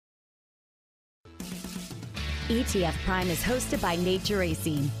ETF Prime is hosted by Nate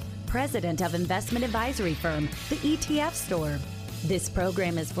Geraci, president of investment advisory firm, The ETF Store. This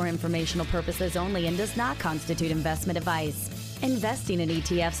program is for informational purposes only and does not constitute investment advice. Investing in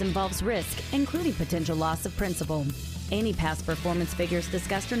ETFs involves risk, including potential loss of principal. Any past performance figures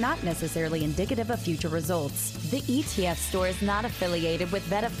discussed are not necessarily indicative of future results. The ETF Store is not affiliated with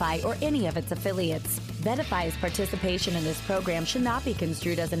VettaFi or any of its affiliates. VettaFi's participation in this program should not be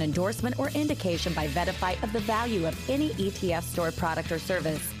construed as an endorsement or indication by VettaFi of the value of any ETF Store product or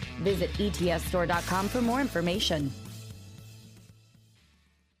service. Visit etfstore.com for more information.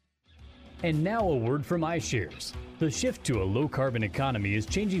 And now a word from iShares. The shift to a low-carbon economy is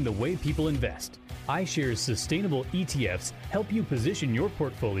changing the way people invest. iShares sustainable ETFs help you position your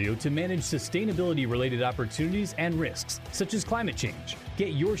portfolio to manage sustainability-related opportunities and risks, such as climate change.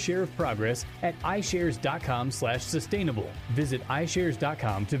 Get your share of progress at iShares.com/sustainable. Visit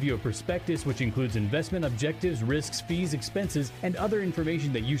iShares.com to view a prospectus which includes investment objectives, risks, fees, expenses, and other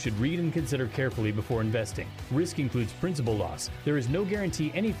information that you should read and consider carefully before investing. Risk includes principal loss. There is no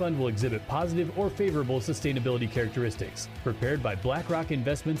guarantee any fund will exhibit positive or favorable sustainability characteristics. Prepared by BlackRock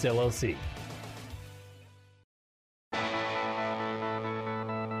Investments, LLC.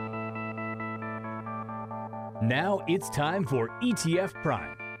 Now it's time for ETF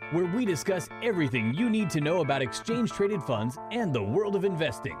Prime, where we discuss everything you need to know about exchange-traded funds and the world of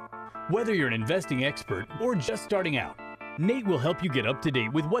investing. Whether you're an investing expert or just starting out, Nate will help you get up to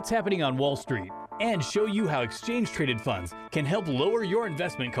date with what's happening on Wall Street and show you how exchange-traded funds can help lower your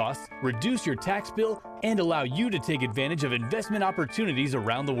investment costs, reduce your tax bill, and allow you to take advantage of investment opportunities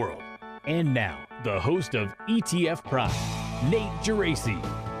around the world. And now, the host of ETF Prime, Nate Geraci.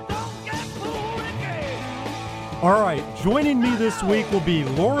 All right, joining me this week will be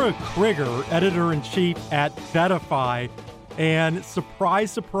Laura Krigger, editor-in-chief at VettaFi. And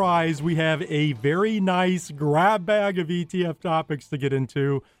surprise, surprise, we have a very nice grab bag of ETF topics to get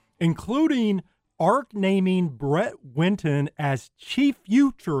into, including ARK naming Brett Winton as chief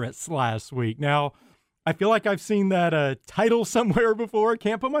futurist last week. Now, I feel like I've seen that title somewhere before.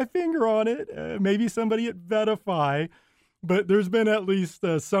 Can't put my finger on it. Maybe somebody at VettaFi. But there's been at least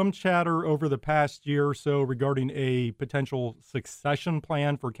some chatter over the past year or so regarding a potential succession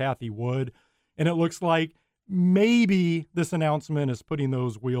plan for Cathie Wood. And it looks like maybe this announcement is putting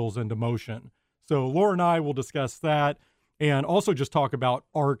those wheels into motion. So Laura and I will discuss that and also just talk about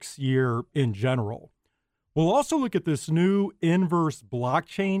ARK's year in general. We'll also look at this new inverse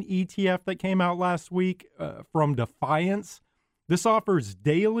blockchain ETF that came out last week from Defiance. This offers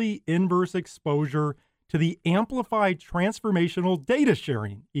daily inverse exposure to the Amplified Transformational Data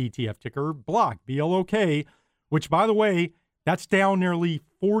Sharing ETF, ticker BLOK, BLOK, which, by the way, that's down nearly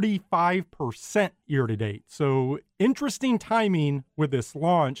 45% year to date. So interesting timing with this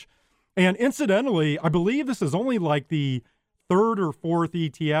launch. And incidentally, I believe this is only like the third or fourth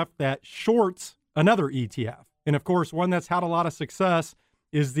ETF that shorts another ETF. And of course, one that's had a lot of success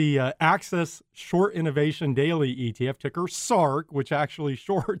is the Access Short Innovation Daily ETF, ticker SARK, which actually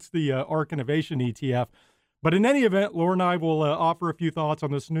shorts the ARK Innovation ETF. But in any event, Laura and I will offer a few thoughts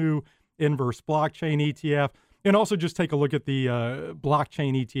on this new inverse blockchain ETF and also just take a look at the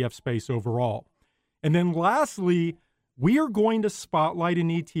blockchain ETF space overall. And then lastly, we are going to spotlight an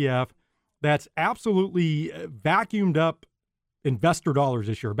ETF that's absolutely vacuumed up investor dollars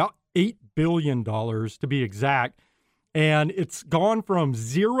this year, about $8 billion to be exact. And it's gone from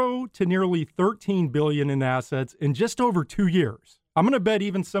zero to nearly $13 billion in assets in just over 2 years. I'm going to bet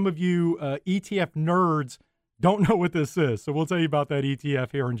even some of you ETF nerds don't know what this is. So we'll tell you about that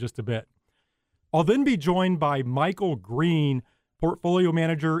ETF here in just a bit. I'll then be joined by Michael Green, portfolio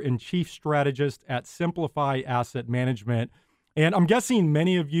manager and chief strategist at Simplify Asset Management. And I'm guessing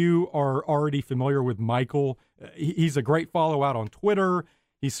many of you are already familiar with Michael. He's a great follow out on Twitter.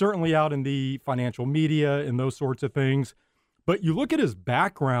 He's certainly out in the financial media and those sorts of things. But you look at his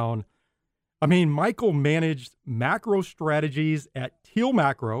background, I mean, Michael managed macro strategies at Thiel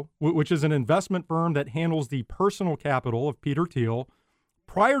Macro, which is an investment firm that handles the personal capital of Peter Thiel.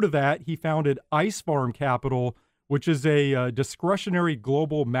 Prior to that, he founded Ice Farm Capital, which is a discretionary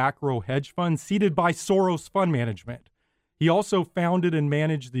global macro hedge fund seeded by Soros Fund Management. He also founded and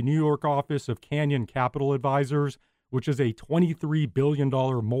managed the New York office of Canyon Capital Advisors, which is a $23 billion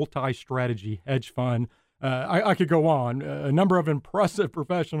multi-strategy hedge fund. I could go on, a number of impressive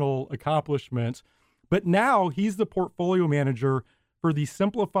professional accomplishments. But now he's the portfolio manager for the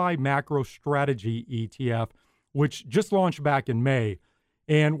Simplify Macro Strategy ETF, which just launched back in May.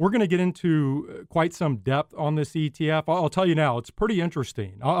 And we're going to get into quite some depth on this ETF. I'll tell you now, it's pretty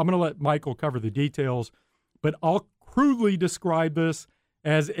interesting. I'm going to let Michael cover the details, but I'll crudely describe this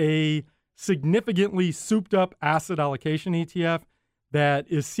as a significantly souped-up asset allocation ETF that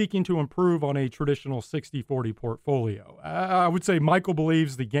is seeking to improve on a traditional 60-40 portfolio. I would say Michael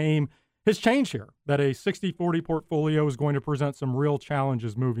believes the game has changed here, that a 60-40 portfolio is going to present some real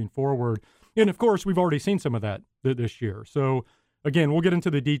challenges moving forward. And, of course, we've already seen some of that this year. So, again, we'll get into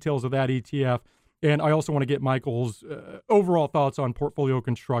the details of that ETF. And I also want to get Michael's overall thoughts on portfolio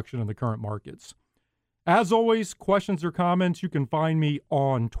construction in the current markets. As always, questions or comments, you can find me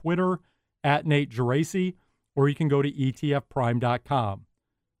on Twitter at Nate Geraci, or you can go to etfprime.com.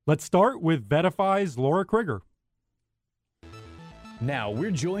 Let's start with VettaFi's Laura Krieger. Now we're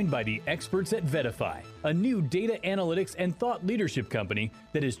joined by the experts at VettaFi, a new data analytics and thought leadership company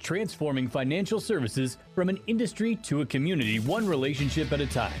that is transforming financial services from an industry to a community, one relationship at a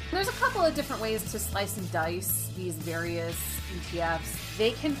time. There's a couple of different ways to slice and dice these various ETFs.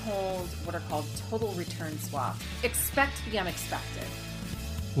 They can hold what are called total return swaps. Expect the unexpected.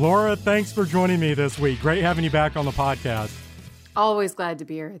 Laura, thanks for joining me this week. Great having you back on the podcast. Always glad to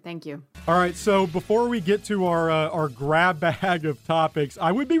be here. Thank you. All right, so before we get to our grab bag of topics,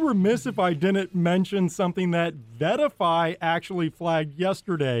 I would be remiss if I didn't mention something that VettaFi actually flagged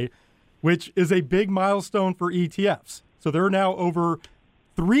yesterday, which is a big milestone for ETFs. So there are now over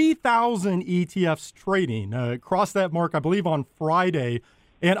 3,000 ETFs trading. Crossed that mark, I believe, on Friday.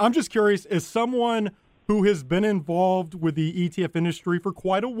 And I'm just curious, as someone who has been involved with the ETF industry for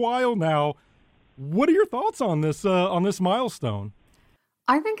quite a while now, what are your thoughts on this milestone?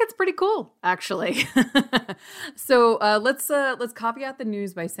 I think it's pretty cool, actually. So let's caveat the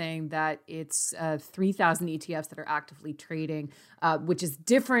news by saying that it's 3,000 ETFs that are actively trading, which is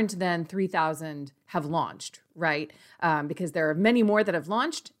different than 3,000 have launched, right? Because there are many more that have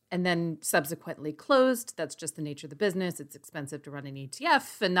launched and then subsequently closed. That's just the nature of the business. It's expensive to run an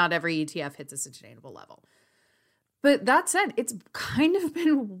ETF, and not every ETF hits a sustainable level. But that said, it's kind of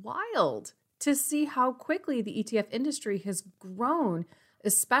been wild to see how quickly the ETF industry has grown,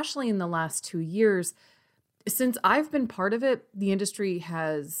 especially in the last 2 years. Since I've been part of it, the industry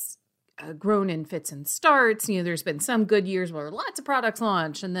has grown in fits and starts. You know, there's been some good years where lots of products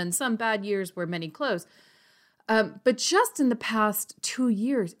launch, and then some bad years where many close. But just in the past 2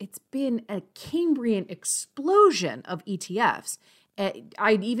 years, it's been a Cambrian explosion of ETFs.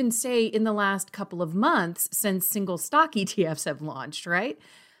 I'd even say in the last couple of months since single stock ETFs have launched, right?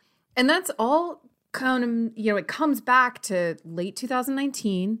 And that's all kind of, it comes back to late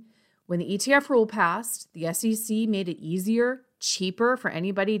 2019 when the ETF rule passed. The SEC made it easier, cheaper for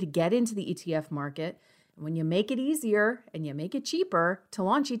anybody to get into the ETF market. And when you make it easier and you make it cheaper to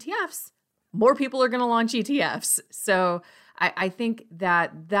launch ETFs, more people are going to launch ETFs. So I think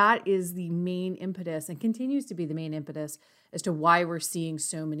that is the main impetus and continues to be the main impetus as to why we're seeing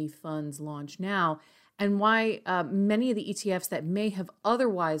so many funds launch now. And why many of the ETFs that may have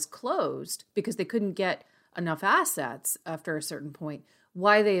otherwise closed because they couldn't get enough assets after a certain point,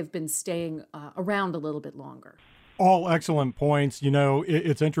 why they have been staying around a little bit longer. All excellent points.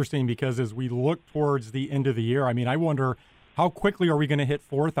 It's interesting because as we look towards the end of the year, I wonder how quickly are we going to hit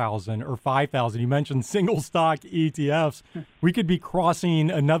 4,000 or 5,000? You mentioned single stock ETFs. We could be crossing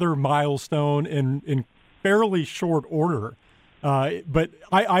another milestone in fairly short order. But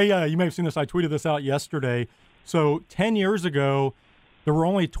I you may have seen this. I tweeted this out yesterday. So 10 years ago, there were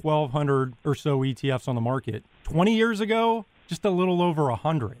only 1,200 or so ETFs on the market. 20 years ago, just a little over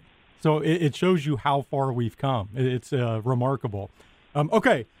 100. So it shows you how far we've come. It's remarkable.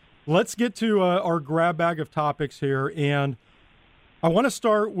 Okay, let's get to our grab bag of topics here. And I want to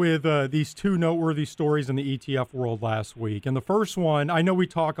start with these two noteworthy stories in the ETF world last week. And the first one, I know we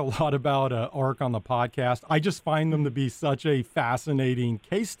talk a lot about ARK on the podcast. I just find them to be such a fascinating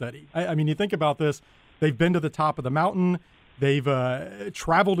case study. I mean, you think about this. They've been to the top of the mountain. They've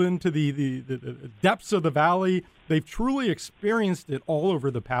traveled into the depths of the valley. They've truly experienced it all over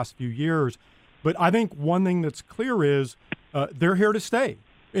the past few years. But I think one thing that's clear is they're here to stay.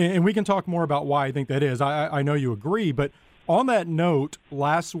 And we can talk more about why I think that is. I know you agree, but on that note,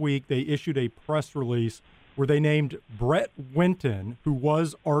 last week they issued a press release where they named Brett Winton, who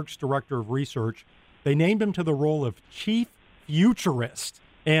was ARK's director of research. They named him to the role of chief futurist.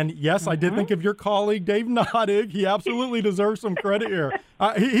 And yes, I did think of your colleague, Dave Nottig. He absolutely deserves some credit here.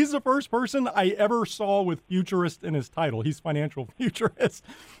 He's the first person I ever saw with futurist in his title. He's financial futurist.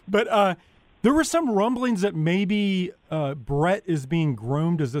 But there were some rumblings that maybe Brett is being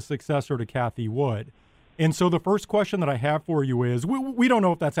groomed as the successor to Cathie Wood. And so the first question that I have for you is, we don't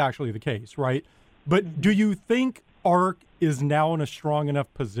know if that's actually the case, right? But do you think ARK is now in a strong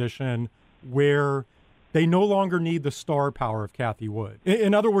enough position where they no longer need the star power of Cathie Wood?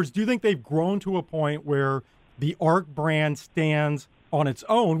 In other words, do you think they've grown to a point where the ARK brand stands on its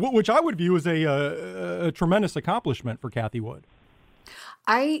own, which I would view as a tremendous accomplishment for Cathie Wood.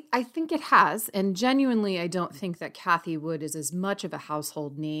 I think it has. And genuinely, I don't think that Cathie Wood is as much of a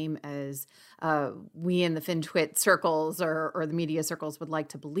household name as we in the FinTwit circles or the media circles would like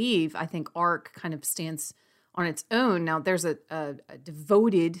to believe. I think ARK kind of stands on its own. Now, there's a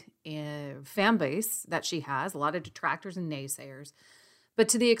devoted fan base that she has, a lot of detractors and naysayers. But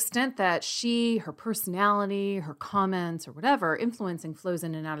to the extent that her personality, her comments, or whatever, influencing flows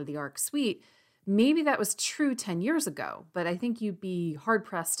in and out of the ARK suite, maybe that was true 10 years ago, but I think you'd be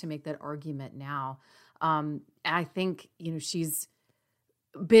hard-pressed to make that argument now. I think, she's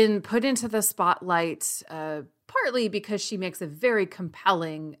been put into the spotlight partly because she makes a very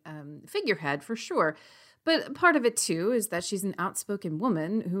compelling figurehead, for sure. But part of it, too, is that she's an outspoken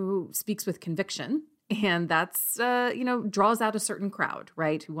woman who speaks with conviction. And that's, draws out a certain crowd,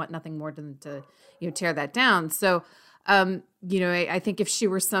 right, who want nothing more than to tear that down. So, I think if she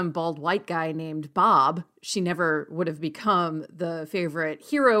were some bald white guy named Bob, she never would have become the favorite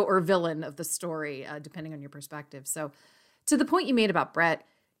hero or villain of the story, depending on your perspective. So to the point you made about Brett,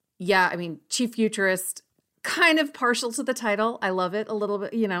 yeah, I mean, chief futurist, kind of partial to the title. I love it a little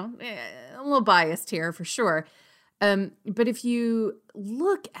bit, a little biased here for sure. But if you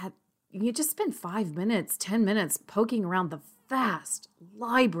look at, you just spend 5 minutes, 10 minutes poking around the vast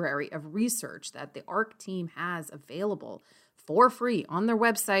library of research that the ARK team has available for free on their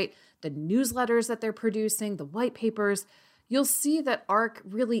website, the newsletters that they're producing, the white papers, you'll see that ARK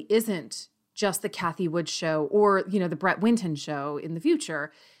really isn't just the Cathie Wood show or, the Brett Winton show in the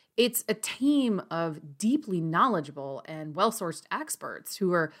future. It's a team of deeply knowledgeable and well-sourced experts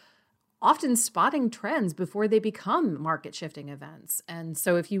who are often spotting trends before they become market-shifting events. And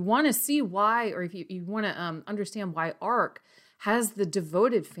so if you want to see why, or if you want to understand why ARK has the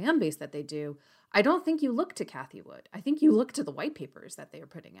devoted fan base that they do, I don't think you look to Cathie Wood. I think you look to the white papers that they are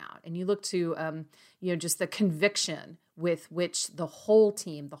putting out, and you look to, just the conviction with which the whole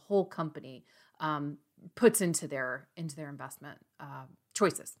team, the whole company, puts into their investment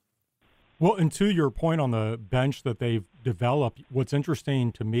choices. Well, and to your point on the bench that they've developed, what's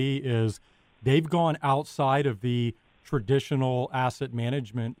interesting to me is they've gone outside of the traditional asset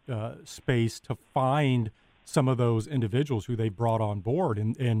management space to find some of those individuals who they brought on board.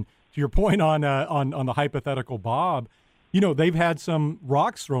 And to your point on the hypothetical Bob, they've had some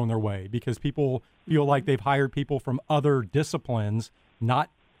rocks thrown their way because people feel like they've hired people from other disciplines,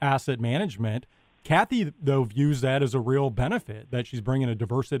 not asset management. Cathie, though, views that as a real benefit, that she's bringing a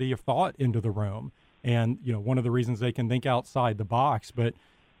diversity of thought into the room. And, one of the reasons they can think outside the box. But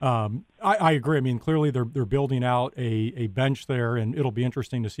I agree. I mean, clearly they're building out a bench there, and it'll be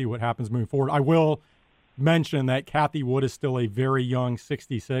interesting to see what happens moving forward. I will mention that Cathie Wood is still a very young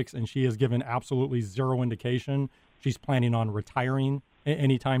 66, and she has given absolutely zero indication she's planning on retiring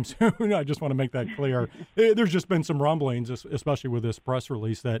anytime soon. I just want to make that clear. There's just been some rumblings, especially with this press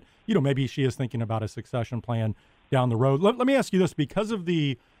release, that, maybe she is thinking about a succession plan down the road. Let me ask you this. Because of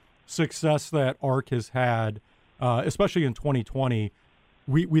the success that ARK has had, especially in 2020,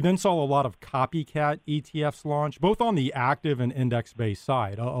 we then saw a lot of copycat ETFs launch, both on the active and index-based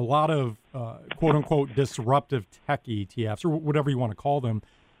side, a lot of quote-unquote disruptive tech ETFs, or whatever you want to call them.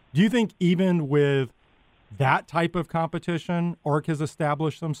 Do you think even with that type of competition, ARK has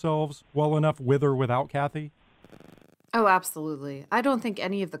established themselves well enough with or without Cathie? Oh, absolutely. I don't think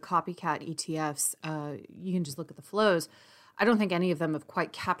any of the copycat ETFs, you can just look at the flows, I don't think any of them have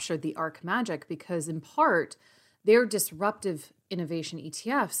quite captured the ARK magic because, in part, their disruptive innovation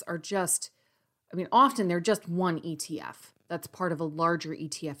ETFs are often they're just one ETF that's part of a larger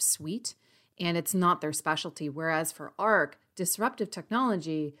ETF suite, and it's not their specialty. Whereas for ARK, disruptive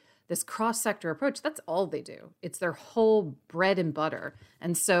technology, this cross-sector approach, that's all they do. It's their whole bread and butter.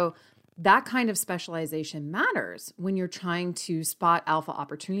 And so that kind of specialization matters when you're trying to spot alpha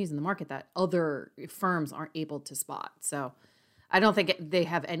opportunities in the market that other firms aren't able to spot. So I don't think they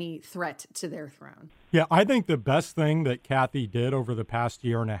have any threat to their throne. Yeah, I think the best thing that Cathie did over the past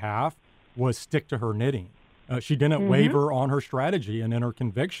year and a half was stick to her knitting. She didn't waver on her strategy and in her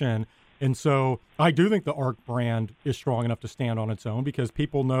conviction. And so I do think the ARK brand is strong enough to stand on its own because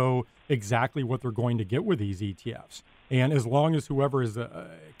people know exactly what they're going to get with these ETFs. And as long as whoever is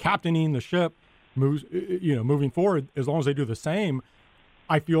captaining the ship moves, moving forward, as long as they do the same,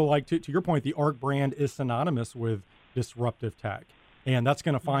 I feel like, to your point, the ARK brand is synonymous with disruptive tech. And that's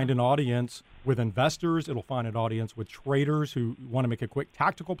going to find an audience with investors. It'll find an audience with traders who want to make a quick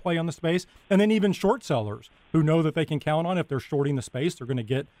tactical play on the space. And then even short sellers who know that they can count on if they're shorting the space, they're going to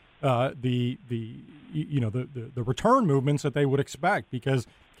get the return movements that they would expect because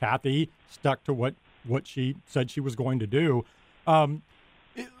Cathie stuck to what she said she was going to do.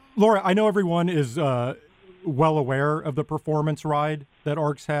 Laura, I know everyone is well aware of the performance ride that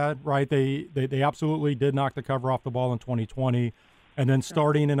ARK's had, right? They absolutely did knock the cover off the ball in 2020. And then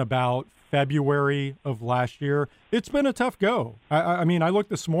starting in about February of last year, it's been a tough go. I mean, I looked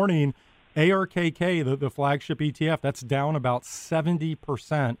this morning, ARKK, the flagship ETF, that's down about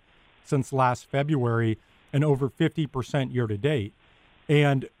 70% since last February and over 50% year to date.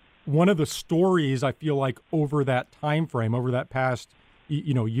 And one of the stories I feel like over that time frame, over that past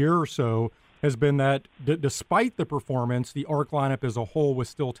year or so, has been that despite the performance, the ARK lineup as a whole was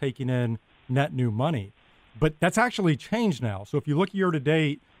still taking in net new money. But that's actually changed now. So if you look year to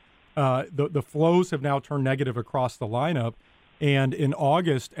date, the flows have now turned negative across the lineup. And in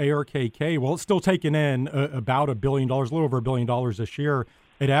August, ARKK, well, it's still taken in about $1 billion, a little over $1 billion this year.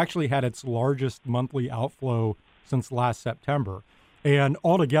 It actually had its largest monthly outflow since last September. And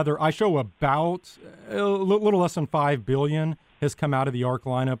altogether, I show about a little less than $5 billion has come out of the ARK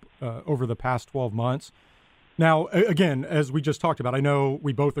lineup over the past 12 months. Now, again, as we just talked about, I know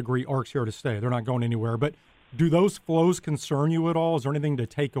we both agree ARK's here to stay. They're not going anywhere. But do those flows concern you at all? Is there anything to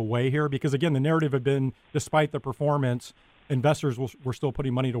take away here? Because, again, the narrative had been, despite the performance, investors were still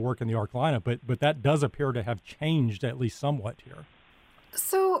putting money to work in the ARK lineup. But that does appear to have changed at least somewhat here.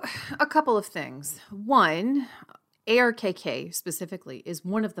 So a couple of things. One, ARKK specifically is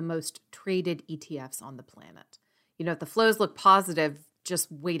one of the most traded ETFs on the planet. If the flows look positive,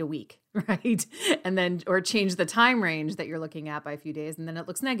 just wait a week, right? And then, or change the time range that you're looking at by a few days, and then it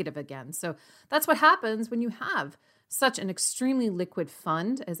looks negative again. So that's what happens when you have such an extremely liquid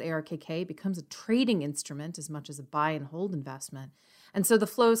fund as ARKK becomes a trading instrument as much as a buy and hold investment. And so the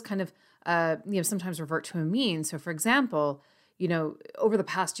flows kind of, sometimes revert to a mean. So for example, over the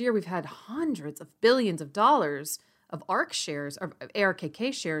past year, we've had hundreds of billions of dollars of ARK shares, or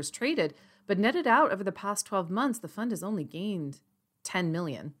ARKK shares traded, but netted out over the past 12 months, the fund has only gained 10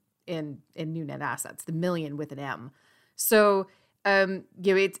 million in new net assets, the million with an M. So,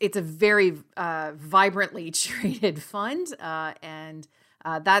 it's a very vibrantly traded fund, and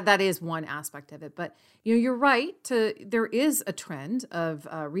that is one aspect of it. But you're right. There is a trend of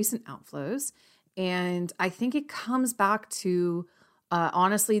recent outflows, and I think it comes back to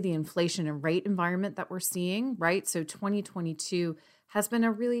honestly the inflation and rate environment that we're seeing. Right, so 2022 has been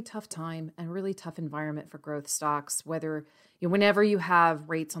a really tough time and a really tough environment for growth stocks. Whenever you have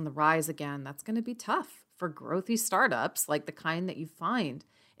rates on the rise again, that's going to be tough for growthy startups like the kind that you find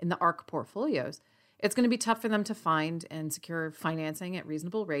in the ARK portfolios. It's going to be tough for them to find and secure financing at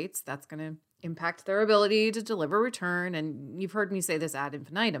reasonable rates. That's going to impact their ability to deliver return. And you've heard me say this ad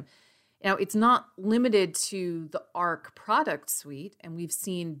infinitum. It's not limited to the ARK product suite, and we've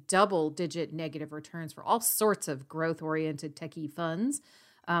seen double-digit negative returns for all sorts of growth-oriented techie funds.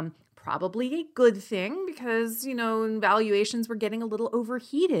 Probably a good thing because, valuations were getting a little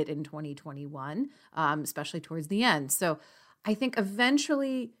overheated in 2021, especially towards the end. So I think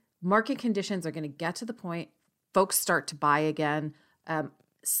eventually market conditions are going to get to the point folks start to buy again.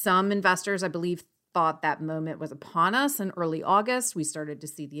 Some investors, I believe, thought that moment was upon us in early August. We started to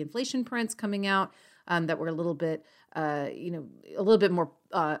see the inflation prints coming out that were a little bit more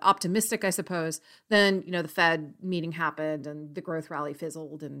optimistic, I suppose. Then, the Fed meeting happened and the growth rally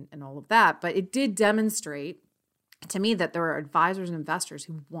fizzled and all of that. But it did demonstrate to me that there are advisors and investors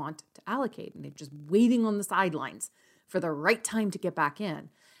who want to allocate, and they're just waiting on the sidelines for the right time to get back in.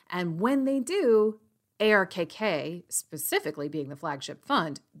 And when they do, ARKK, specifically being the flagship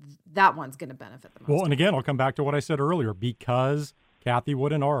fund, that one's going to benefit the most. Well, and again, I'll come back to what I said earlier, because Cathie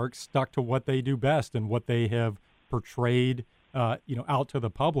Wood and ARK stuck to what they do best and what they have portrayed, out to the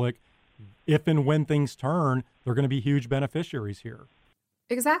public. If and when things turn, they're going to be huge beneficiaries here.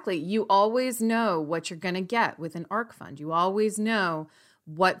 Exactly. You always know what you're going to get with an ARK fund. You always know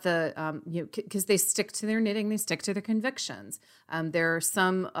what because they stick to their knitting, they stick to their convictions. There are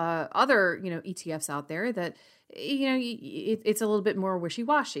some other, ETFs out there that, it's a little bit more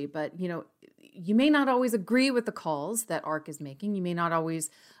wishy-washy, but, you may not always agree with the calls that ARK is making. You may not always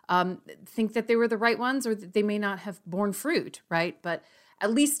think that they were the right ones, or that they may not have borne fruit, right? But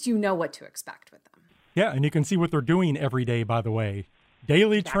at least you know what to expect with them. Yeah, and you can see what they're doing every day, by the way.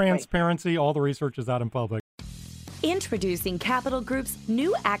 Daily transparency, all the research is out in public. Introducing Capital Group's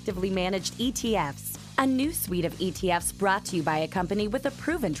new actively managed ETFs, a new suite of ETFs brought to you by a company with a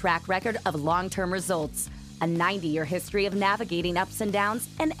proven track record of long-term results, a 90-year history of navigating ups and downs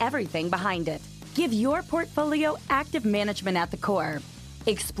and everything behind it. Give your portfolio active management at the core.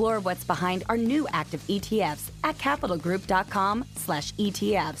 Explore what's behind our new active ETFs at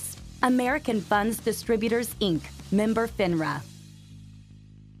capitalgroup.com/ETFs. American Funds Distributors, Inc., member FINRA.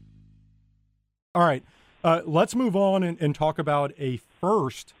 All right. Let's move on and talk about a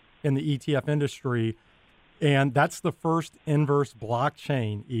first in the ETF industry, and that's the first inverse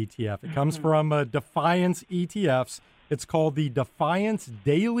blockchain ETF. It comes from Defiance ETFs. It's called the Defiance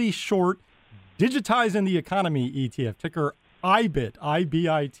Daily Short Digitizing the Economy ETF, ticker IBIT,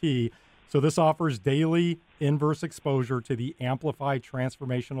 IBIT. So this offers daily inverse exposure to the Amplified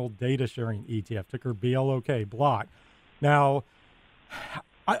Transformational Data Sharing ETF, ticker BLOK, Block. Now,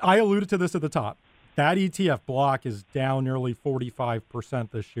 I alluded to this at the top. That ETF Block is down nearly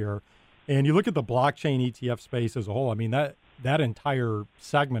 45% this year. And you look at the blockchain ETF space as a whole, I mean, that entire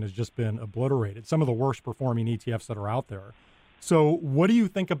segment has just been obliterated. Some of the worst performing ETFs that are out there. So what do you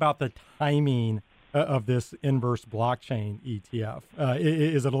think about the timing of this inverse blockchain ETF?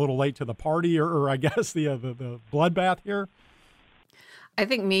 Is it a little late to the party, or I guess the bloodbath here? I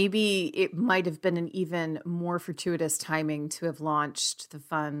think maybe it might have been an even more fortuitous timing to have launched the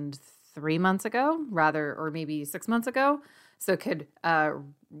fund 3 months ago, rather, or maybe 6 months ago. So it could,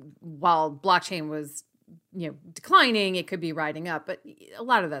 while blockchain was, declining, it could be riding up, but a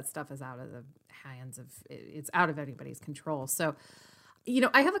lot of that stuff is out of the hands of, it's out of anybody's control. So,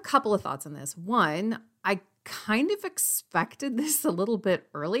 I have a couple of thoughts on this. One, I kind of expected this a little bit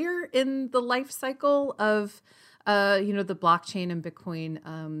earlier in the life cycle of, the blockchain and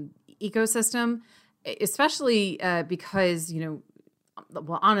Bitcoin ecosystem, especially because,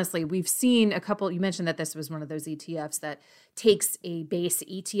 well, honestly, we've seen a couple, you mentioned that this was one of those ETFs that takes a base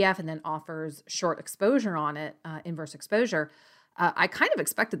ETF and then offers short exposure on it, inverse exposure. I kind of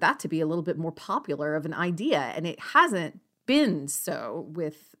expected that to be a little bit more popular of an idea, and it hasn't been so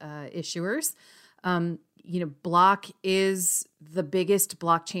with issuers. Block is the biggest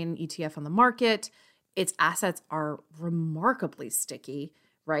blockchain ETF on the market. Its assets are remarkably sticky,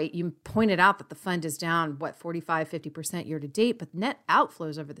 right? You pointed out that the fund is down, 45-50% year to date, but net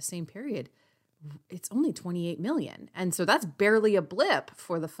outflows over the same period, it's only 28 million. And so that's barely a blip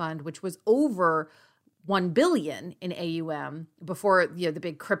for the fund, which was over 1 billion in AUM before, the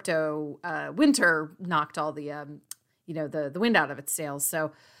big crypto winter knocked all the, the wind out of its sails.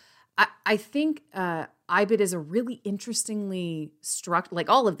 So I think IBIT is a really interestingly structured, like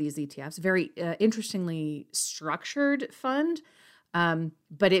all of these ETFs, very interestingly structured fund.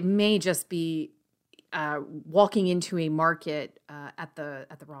 But it may just be walking into a market at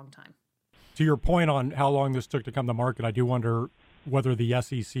the wrong time. To your point on how long this took to come to market, I do wonder whether the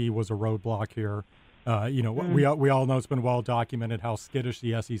SEC was a roadblock here. We all know it's been well documented how skittish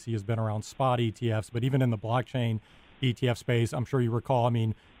the SEC has been around spot ETFs, but even in the blockchain ETF space, I'm sure you recall, I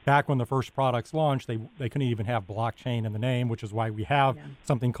mean, back when the first products launched, they couldn't even have blockchain in the name, which is why we have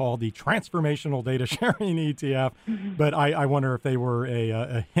something called the Transformational Data Sharing ETF. But I wonder if they were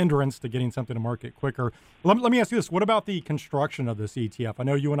a hindrance to getting something to market quicker. Let me ask you this. What about the construction of this ETF? I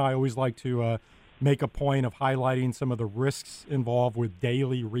know you and I always like to make a point of highlighting some of the risks involved with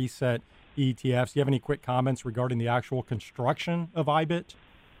daily reset ETFs. Do you have any quick comments regarding the actual construction of IBIT?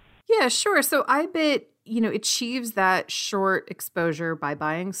 Yeah, sure. So IBIT, achieves that short exposure by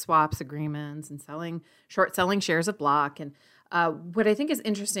buying swaps agreements and selling shares of Block. And what I think is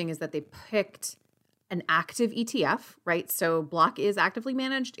interesting is that they picked an active ETF, right? So Block is actively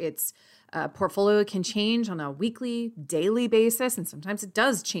managed. Its portfolio can change on a weekly, daily basis, and sometimes it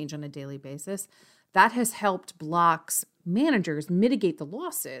does change on a daily basis. That has helped Block's managers mitigate the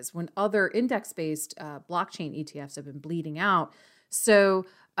losses when other index-based blockchain ETFs have been bleeding out. So,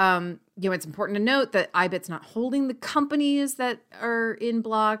 it's important to note that IBIT's not holding the companies that are in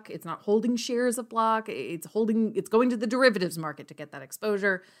Block. It's not holding shares of Block. It's going to the derivatives market to get that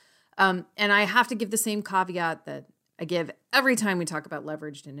exposure. And I have to give the same caveat that I give every time we talk about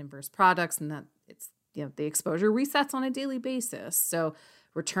leveraged and inverse products, and that it's, the exposure resets on a daily basis. So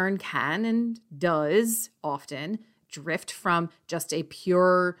return can and does often drift from just a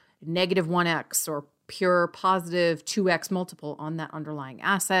pure negative 1x or pure positive 2x multiple on that underlying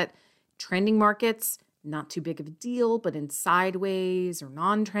asset. Trending markets, not too big of a deal, but in sideways or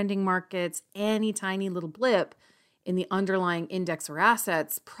non-trending markets, any tiny little blip in the underlying index or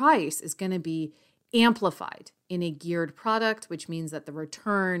assets price is going to be amplified in a geared product, which means that the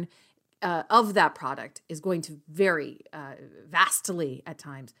return of that product is going to vary vastly at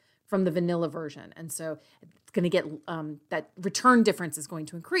times from the vanilla version. And so it's going to get that return difference is going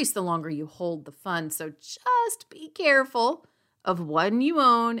to increase the longer you hold the fund. So just be careful of what you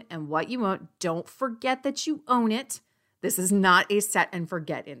own and what you won't. Don't forget that you own it. This is not a set and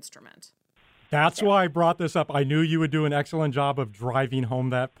forget instrument. That's why I brought this up. I knew you would do an excellent job of driving home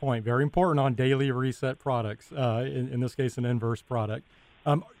that point. Very important on daily reset products, in this case, an inverse product.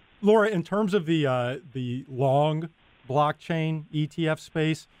 Laura, in terms of the long blockchain ETF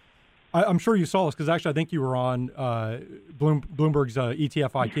space, I'm sure you saw this because actually I think you were on Bloomberg's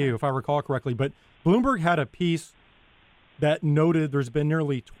ETF IQ, if I recall correctly. But Bloomberg had a piece that noted there's been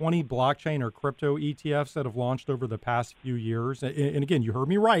nearly 20 blockchain or crypto ETFs that have launched over the past few years. And again, you heard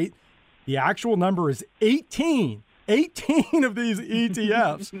me right. The actual number is 18 of these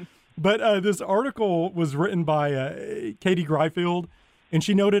ETFs. But this article was written by Katie Greifield, and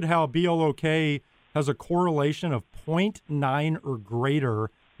she noted how BLOK has a correlation of 0.9 or greater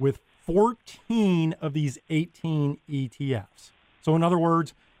with 14 of these 18 ETFs. So in other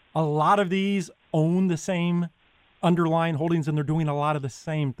words, a lot of these own the same underlying holdings, and they're doing a lot of the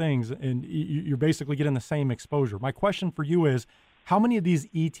same things, and you're basically getting the same exposure. My question for you is, how many of these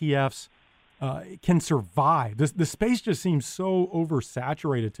ETFs can survive? The space just seems so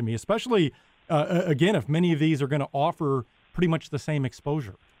oversaturated to me, especially, again, if many of these are going to offer pretty much the same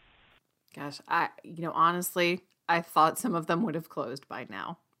exposure. Gosh, honestly, I thought some of them would have closed by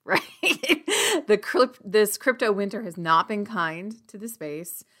now, right? This crypto winter has not been kind to the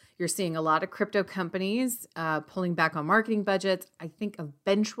space. You're seeing a lot of crypto companies pulling back on marketing budgets. I think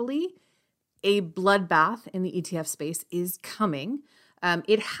eventually a bloodbath in the ETF space is coming.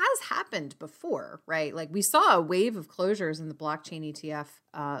 It has happened before, right? Like we saw a wave of closures in the blockchain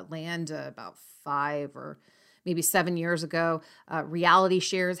ETF land about 5 or maybe 7 years ago. Reality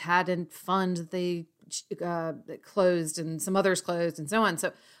Shares had a fund they closed, and some others closed, and so on.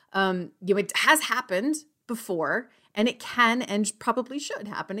 So it has happened before, and it can and probably should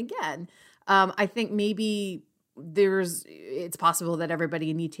happen again. I think maybe it's possible that everybody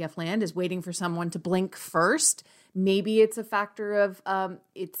in ETF land is waiting for someone to blink first. Maybe it's a factor of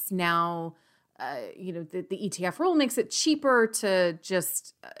it's now, the ETF rule makes it cheaper to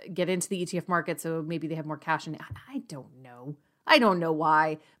just get into the ETF market. So maybe they have more cash in it. I don't know. I don't know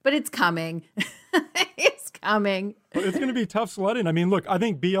why, but it's coming. It's coming. It's going to be tough sledding. I mean, look, I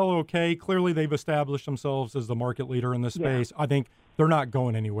think BLOK, clearly they've established themselves as the market leader in this space. Yeah. I think they're not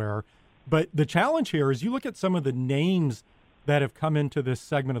going anywhere. But the challenge here is you look at some of the names that have come into this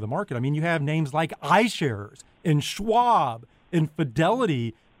segment of the market. I mean, you have names like iShares and Schwab and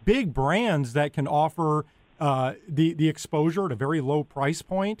Fidelity, big brands that can offer the exposure at a very low price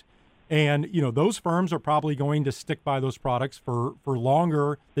point. And, those firms are probably going to stick by those products for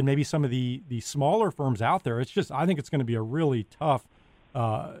longer than maybe some of the smaller firms out there. It's just, I think it's going to be a really tough,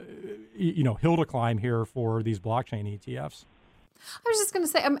 hill to climb here for these blockchain ETFs. I was just going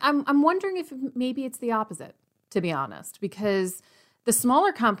to say, I'm wondering if maybe it's the opposite, to be honest, because the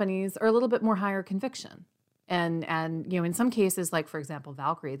smaller companies are a little bit more higher conviction. And in some cases, like, for example,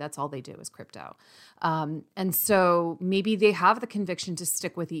 Valkyrie, that's all they do is crypto. And so maybe they have the conviction to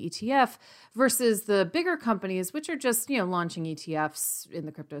stick with the ETF versus the bigger companies, which are just, launching ETFs in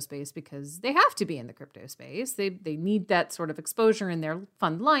the crypto space because they have to be in the crypto space. They need that sort of exposure in their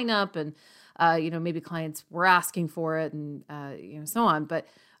fund lineup, and, maybe clients were asking for it, and, so on. But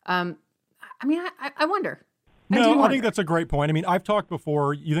I wonder. No, I think that's a great point. I mean, I've talked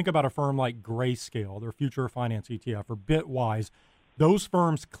before, you think about a firm like Grayscale, their future finance ETF, or Bitwise. Those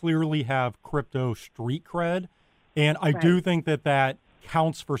firms clearly have crypto street cred, and I do think that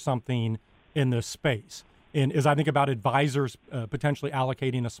counts for something in this space. And as I think about advisors potentially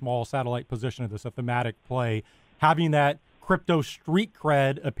allocating a small satellite position of this, a thematic play, having that crypto street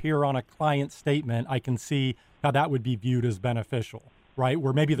cred appear on a client statement, I can see how that would be viewed as beneficial. Right,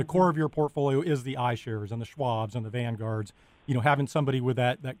 where maybe the core of your portfolio is the iShares and the Schwabs and the Vanguards, having somebody with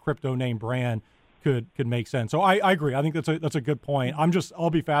that crypto name brand could make sense. So I agree. I think that's a good point. I'll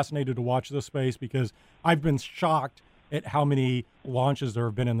be fascinated to watch this space because I've been shocked at how many launches there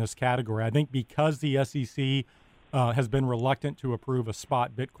have been in this category. I think because the SEC has been reluctant to approve a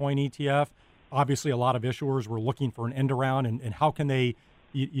spot Bitcoin ETF, obviously a lot of issuers were looking for an end around and how can they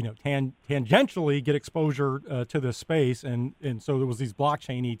tangentially get exposure to this space, and so there was these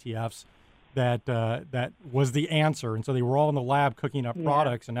blockchain ETFs that was the answer, and so they were all in the lab cooking up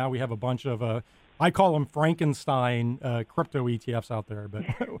products, and now we have a bunch of I call them Frankenstein crypto ETFs out there, but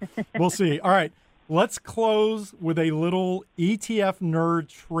we'll see. All right, let's close with a little ETF nerd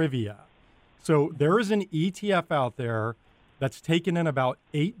trivia. So there is an ETF out there that's taken in about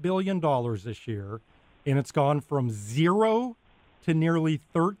 $8 billion this year, and it's gone from zero to nearly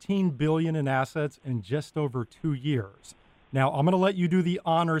 $13 billion in assets in just over 2 years. Now, I'm going to let you do the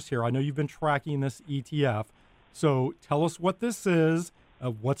honors here. I know you've been tracking this ETF. So tell us what this is,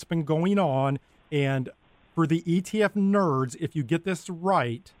 what's been going on. And for the ETF nerds, if you get this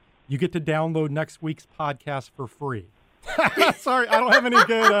right, you get to download next week's podcast for free. Sorry, I don't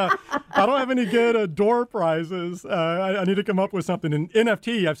have any good door prizes. I need to come up with something. In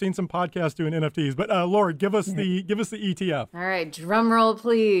NFT, I've seen some podcasts doing NFTs, but Laura, give us the ETF. All right, drum roll,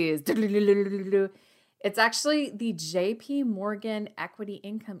 please. It's actually the JP Morgan Equity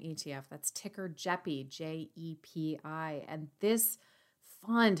Income ETF. That's ticker JEPI, JEPI. And this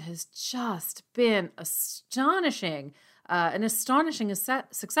fund has just been an astonishing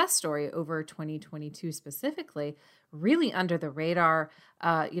success story over 2022 specifically, really under the radar.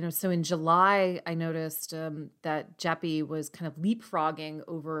 So in July, I noticed that JEPI was kind of leapfrogging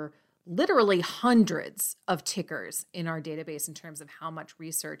over literally hundreds of tickers in our database in terms of how much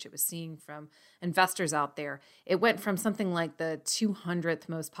research it was seeing from investors out there. It went from something like the 200th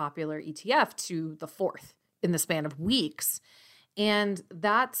most popular ETF to the 4th in the span of weeks. And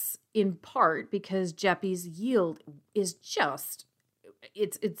that's in part because JEPI's yield is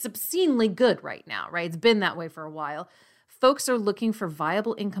it's obscenely good right now, right? It's been that way for a while. Folks are looking for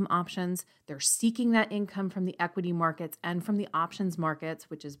viable income options. They're seeking that income from the equity markets and from the options markets,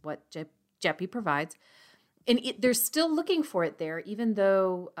 which is what JEPI provides. And they're still looking for it there, even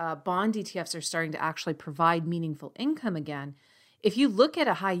though bond ETFs are starting to actually provide meaningful income again. If you look at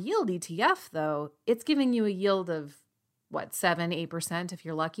a high yield ETF, though, it's giving you a yield of 7-8% if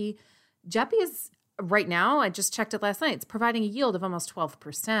you're lucky. JEPI is right now, I just checked it last night, it's providing a yield of almost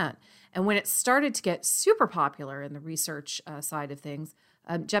 12%. And when it started to get super popular in the research side of things,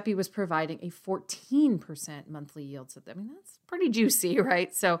 JEPI was providing a 14% monthly yield. So, that's pretty juicy,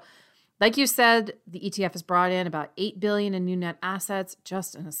 right? So, like you said, the ETF has brought in about $8 billion in new net assets,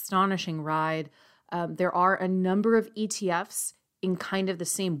 just an astonishing ride. There are a number of ETFs in kind of the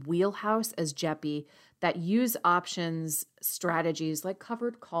same wheelhouse as JEPI that use options strategies like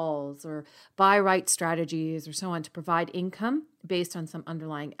covered calls or buy right strategies or so on to provide income based on some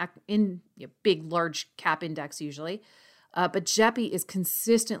underlying big, large cap index usually. But JEPI is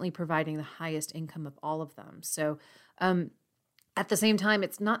consistently providing the highest income of all of them. So at the same time,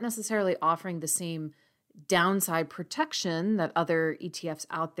 it's not necessarily offering the same downside protection that other ETFs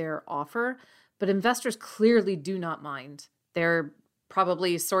out there offer, but investors clearly do not mind. They're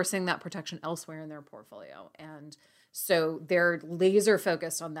probably sourcing that protection elsewhere in their portfolio. And so they're laser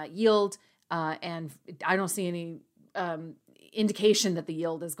focused on that yield. And I don't see any indication that the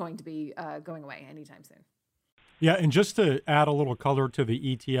yield is going to be going away anytime soon. Yeah, and just to add a little color to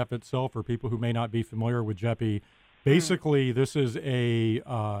the ETF itself for people who may not be familiar with JEPI, basically this is a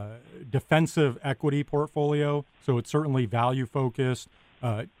defensive equity portfolio. So it's certainly value focused,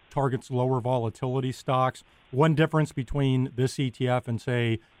 targets lower volatility stocks. One difference between this ETF and,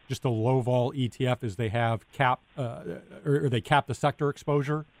 say, just a low vol ETF is they have they cap the sector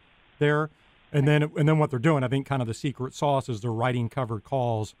exposure there. And then what they're doing, I think kind of the secret sauce is they're writing covered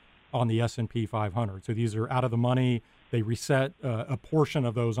calls on the S&P 500. So these are out of the money. They reset a portion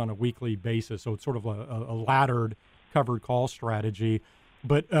of those on a weekly basis. So it's sort of a laddered covered call strategy.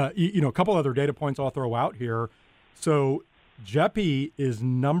 But, a couple other data points I'll throw out here. So JEPI is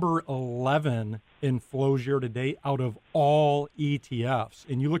number 11 in flows year to date out of all ETFs.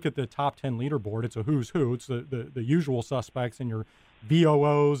 And you look at the top 10 leaderboard, it's a who's who. It's the usual suspects in your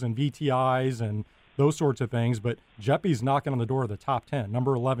VOOs and VTIs and those sorts of things. But JEPI's knocking on the door of the top 10,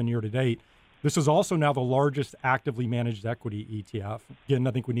 number 11 year to date. This is also now the largest actively managed equity ETF. Again,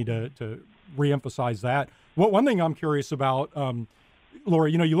 I think we need to reemphasize that. One thing I'm curious about,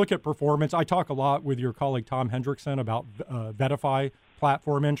 Laura, you look at performance. I talk a lot with your colleague Tom Hendrickson about VettaFi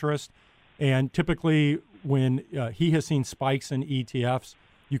platform interest. And typically when he has seen spikes in ETFs,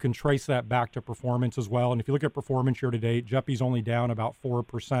 you can trace that back to performance as well. And if you look at performance year to date, JEPI's only down about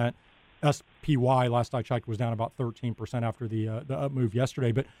 4%. SPY, last I checked, was down about 13% after the up move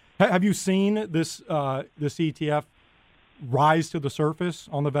yesterday. But have you seen this ETF rise to the surface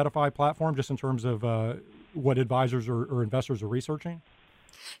on the VettaFi platform, just in terms of what advisors or investors are researching?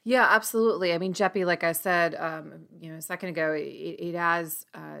 Yeah, absolutely. I mean, JEPI, like I said, a second ago, it has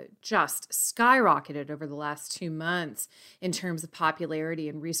just skyrocketed over the last 2 months in terms of popularity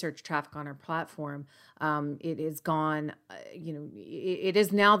and research traffic on our platform. It is gone, it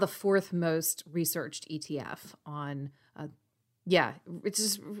is now the 4th most researched ETF on. It's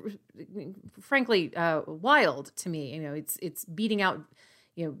just frankly wild to me. It's beating out,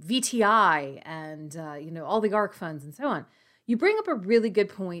 VTI and all the ARK funds and so on. You bring up a really good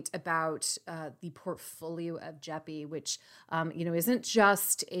point about the portfolio of JEPI, which isn't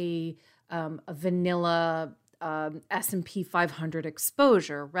just a vanilla S&P 500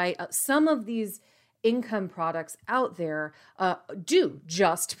 exposure, right? Some of these income products out there do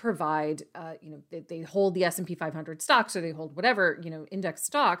just provide, they hold the S&P 500 stocks, or they hold whatever, index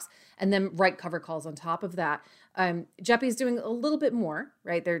stocks, and then write cover calls on top of that. JEPI's doing a little bit more,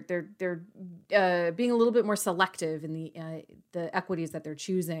 right? They're being a little bit more selective in the equities that they're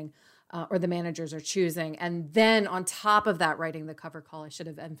choosing, or the managers are choosing. And then on top of that, writing the cover call. I should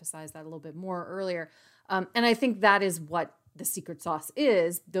have emphasized that a little bit more earlier. And I think that is what the secret sauce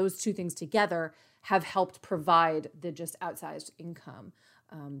is. Those two things together have helped provide the just outsized income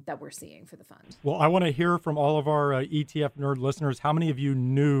that we're seeing for the fund. Well, I want to hear from all of our ETF nerd listeners. How many of you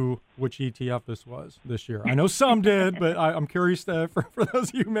knew which ETF this was this year? I know some did, but I'm curious for those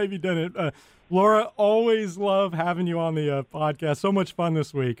of you who maybe didn't. Laura, always love having you on the podcast. So much fun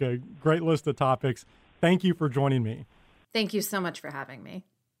this week. A great list of topics. Thank you for joining me. Thank you so much for having me.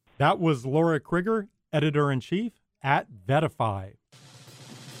 That was Laura Krigger, editor-in-chief at VettaFi.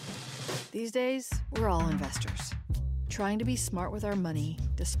 These days, we're all investors, trying to be smart with our money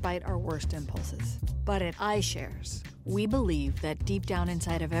despite our worst impulses. But at iShares, we believe that deep down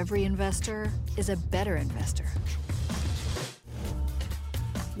inside of every investor is a better investor.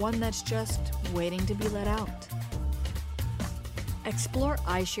 One that's just waiting to be let out. Explore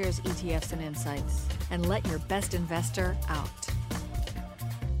iShares ETFs and insights and let your best investor out.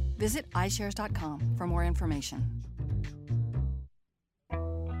 Visit iShares.com for more information.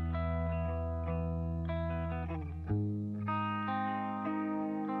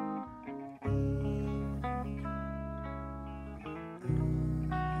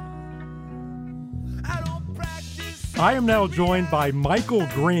 I am now joined by Michael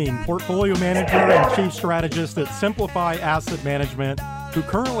Green, portfolio manager and chief strategist at Simplify Asset Management, who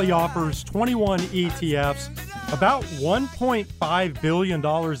currently offers 21 ETFs, about $1.5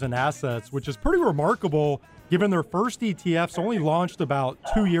 billion in assets, which is pretty remarkable given their first ETFs only launched about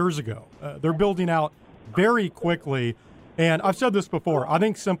 2 years ago. They're building out very quickly. And I've said this before, I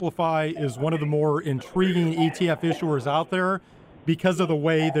think Simplify is one of the more intriguing ETF issuers out there because of the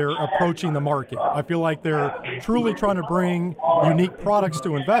way they're approaching the market. I feel like they're truly trying to bring unique products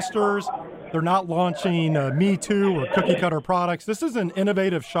to investors. They're not launching Me Too or cookie cutter products. This is an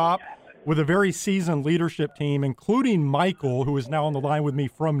innovative shop with a very seasoned leadership team, including Michael, who is now on the line with me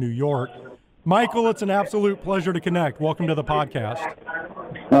from New York. Michael, it's an absolute pleasure to connect. Welcome to the podcast.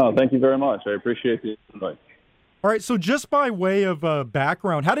 Oh, thank you very much. I appreciate the invite. All right, so just by way of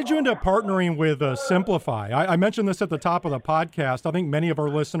background, how did you end up partnering with Simplify? I mentioned this at the top of the podcast. I think many of our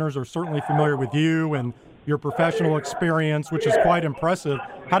listeners are certainly familiar with you and your professional experience, which is quite impressive.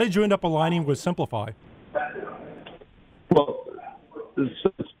 How did you end up aligning with Simplify? Well,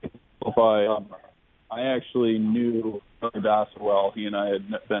 Simplify, I actually knew Tony Bassett well. He and I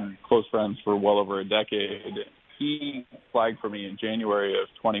had been close friends for well over a decade. He flagged for me in January of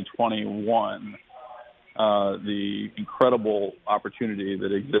 2021 the incredible opportunity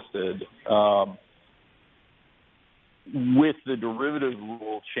that existed with the derivative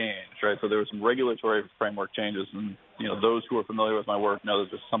rule change, right? So there was some regulatory framework changes, and those who are familiar with my work know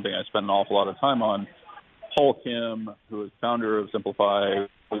that this is something I spend an awful lot of time on. Paul Kim, who is founder of Simplify,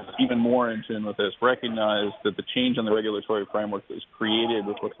 was even more in tune with this, recognized that the change in the regulatory framework that was created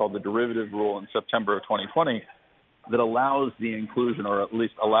with what's called the derivative rule in September of 2020 that allows the inclusion, or at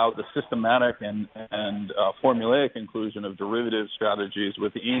least allows the systematic and formulaic inclusion of derivative strategies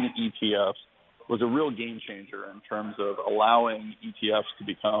within ETFs, was a real game changer in terms of allowing ETFs to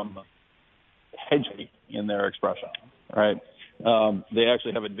become hedgy in their expression, right? They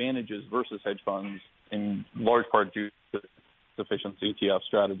actually have advantages versus hedge funds in large part due to sufficient ETF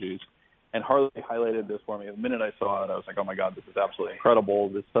strategies. And Harley highlighted this for me. The minute I saw it, I was like, oh my God, this is absolutely incredible.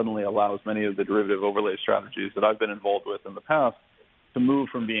 This suddenly allows many of the derivative overlay strategies that I've been involved with in the past to move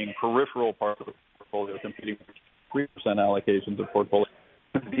from being peripheral parts of the portfolio, competing for 3% allocations of portfolios,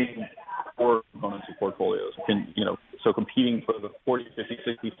 to being core components of portfolios. So competing for the 40, 50,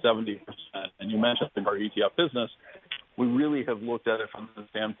 60, 70%. And you mentioned our ETF business. We really have looked at it from the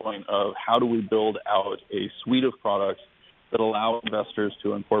standpoint of how do we build out a suite of products that allow investors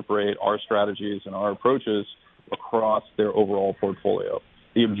to incorporate our strategies and our approaches across their overall portfolio.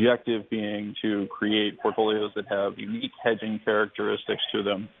 The objective being to create portfolios that have unique hedging characteristics to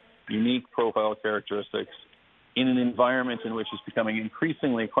them, unique profile characteristics, in an environment in which it's becoming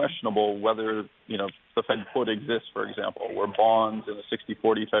increasingly questionable whether, the Fed put exists, for example, where bonds in a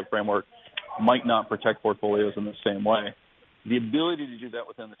 60-40 type framework might not protect portfolios in the same way. The ability to do that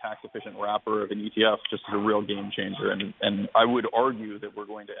within the tax-efficient wrapper of an ETF just is a real game changer. And I would argue that we're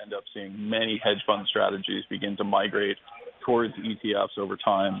going to end up seeing many hedge fund strategies begin to migrate towards ETFs over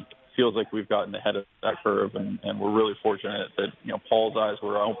time. Feels like we've gotten ahead of that curve, and we're really fortunate that, Paul's eyes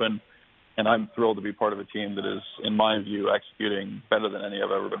were open, and I'm thrilled to be part of a team that is, in my view, executing better than any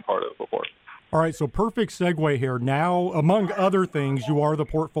I've ever been part of before. All right, so perfect segue here. Now, among other things, you are the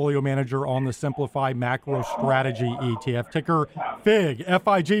portfolio manager on the Simplify Macro Strategy ETF, ticker FIG,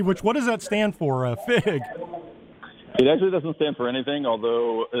 F-I-G, what does that stand for, FIG? It actually doesn't stand for anything,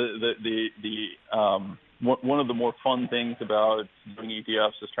 although one of the more fun things about doing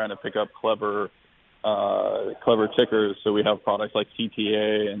ETFs is trying to pick up clever tickers. So we have products like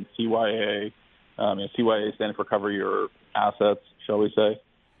CTA and CYA. CYA standing for Cover Your Assets, shall we say.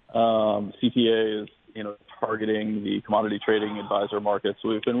 CTA is, targeting the commodity trading advisor market. So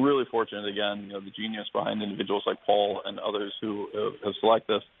we've been really fortunate, again, the genius behind individuals like Paul and others who have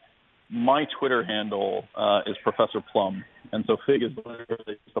selected this. My Twitter handle is Professor Plum, and so FIG is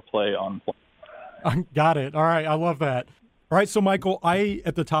literally just a play on Plum. Got it. All right, I love that. All right, so Michael, I,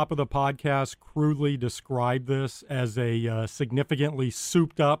 at the top of the podcast, crudely described this as a significantly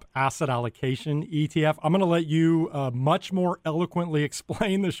souped-up asset allocation ETF. I'm going to let you much more eloquently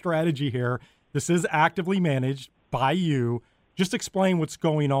explain the strategy here. This is actively managed by you. Just explain what's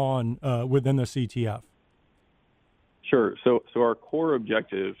going on within this ETF. Sure. So our core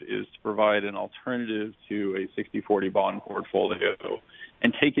objective is to provide an alternative to a 60-40 bond portfolio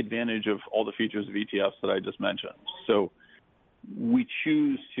and take advantage of all the features of ETFs that I just mentioned. So we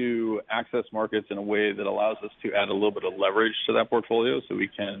choose to access markets in a way that allows us to add a little bit of leverage to that portfolio so we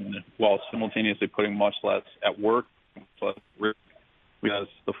can, while simultaneously putting much less at work, we have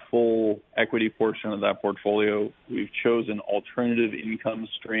the full equity portion of that portfolio. We've chosen alternative income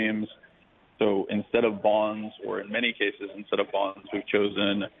streams. So instead of bonds, or in many cases, instead of bonds, we've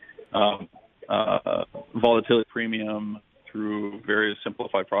chosen volatility premium through various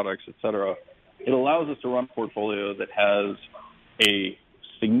simplified products, et cetera. It allows us to run a portfolio that has a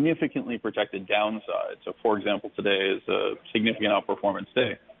significantly protected downside. So, for example, today is a significant outperformance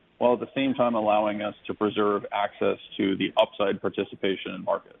day, while at the same time allowing us to preserve access to the upside participation in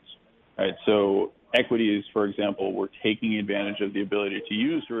markets. Right? So equities, for example, we're taking advantage of the ability to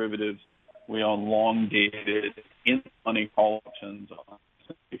use derivatives. We own long-dated in-money call options on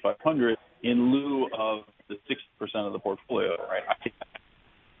 500 in lieu of the 60% of the portfolio. Right? I think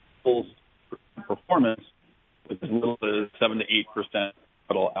full performance with as little as 7 to 8%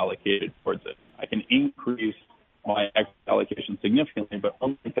 capital allocated towards it. I can increase my equity allocation significantly, but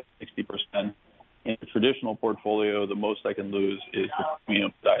only 60%. In a traditional portfolio, the most I can lose is the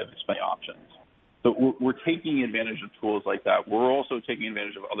premium that I have spent options. So we're taking advantage of tools like that. We're also taking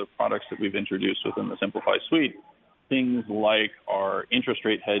advantage of other products that we've introduced within the Simplify suite, things like our interest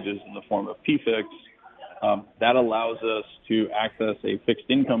rate hedges in the form of PFIX. That allows us to access a fixed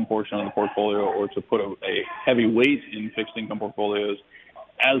income portion of the portfolio, or to put a heavy weight in fixed income portfolios,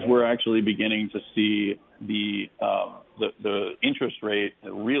 as we're actually beginning to see the interest rate,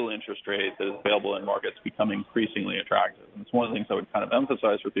 the real interest rate that is available in markets become increasingly attractive. And it's one of the things I would kind of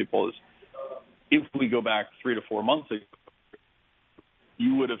emphasize for people is, if we go back 3 to 4 months ago,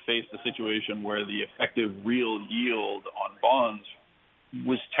 you would have faced a situation where the effective real yield on bonds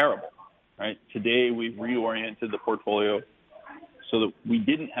was terrible. Right? Today, we've reoriented the portfolio so that we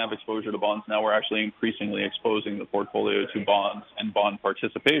didn't have exposure to bonds. Now we're actually increasingly exposing the portfolio to bonds and bond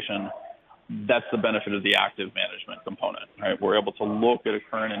participation. That's the benefit of the active management component. Right? We're able to look at a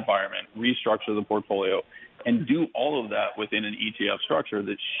current environment, restructure the portfolio, and do all of that within an ETF structure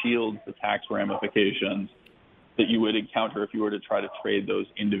that shields the tax ramifications that you would encounter if you were to try to trade those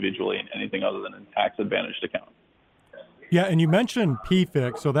individually in anything other than a tax-advantaged account. Yeah, and you mentioned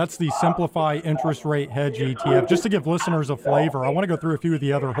PFIX, so that's the Simplify Interest Rate Hedge ETF. Just to give listeners a flavor, I want to go through a few of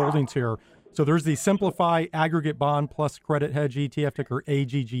the other holdings here. So there's the Simplify Aggregate Bond Plus Credit Hedge ETF, ticker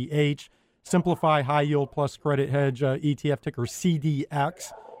AGGH, Simplify High Yield Plus Credit Hedge ETF, ticker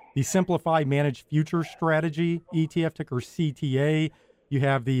CDX, the Simplify Managed Futures Strategy ETF, ticker CTA. You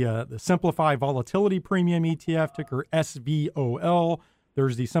have the Simplify Volatility Premium ETF, ticker SVOL.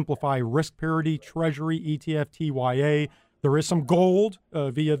 There's the Simplify Risk Parity Treasury ETF, TYA. There is some gold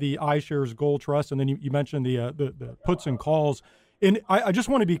via the iShares Gold Trust. And then you mentioned the puts and calls. And I just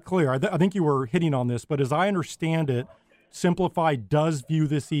want to be clear. I think you were hitting on this, but as I understand it, Simplify does view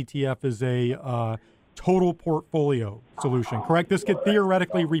this ETF as a total portfolio solution, correct? This could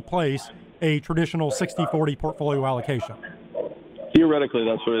theoretically replace a traditional 60-40 portfolio allocation. Theoretically,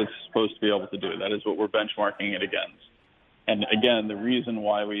 that's what it's supposed to be able to do. That is what we're benchmarking it against. And again, the reason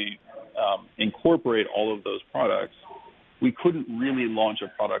why we incorporate all of those products, we couldn't really launch a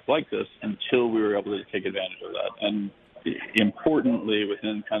product like this until we were able to take advantage of that. And importantly,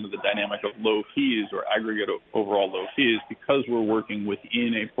 within kind of the dynamic of low fees or aggregate overall low fees, because we're working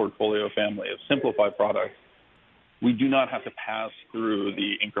within a portfolio family of simplified products, we do not have to pass through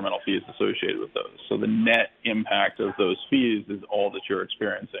the incremental fees associated with those. So the net impact of those fees is all that you're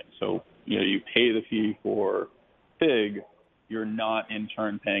experiencing. So, you pay the fee for FIG, you're not in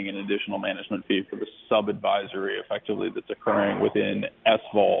turn paying an additional management fee for the sub-advisory effectively that's occurring within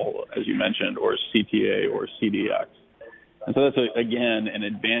SVOL, as you mentioned, or CTA or CDX. And so that's, again, an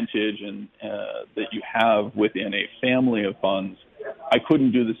advantage that you have within a family of funds. I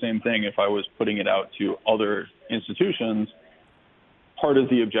couldn't do the same thing if I was putting it out to other institutions. Part of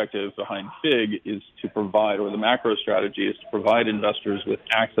the objective behind FIG is to provide, or the macro strategy is to provide investors with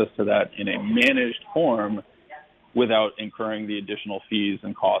access to that in a managed form without incurring the additional fees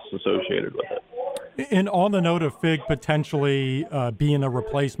and costs associated with it. And on the note of FIG potentially being a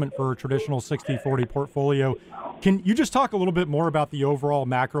replacement for a traditional 60-40 portfolio, can you just talk a little bit more about the overall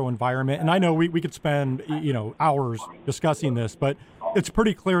macro environment? And I know we could spend hours discussing this, but it's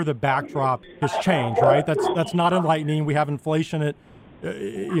pretty clear the backdrop has changed, right? That's not enlightening. We have inflation at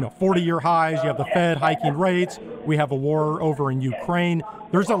 40-year highs. You have the Fed hiking rates. We have a war over in Ukraine.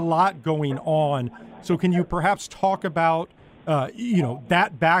 There's a lot going on. So can you perhaps talk about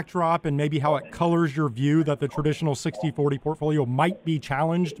that backdrop and maybe how it colors your view that the traditional 60-40 portfolio might be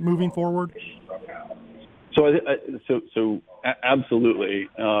challenged moving forward? So absolutely.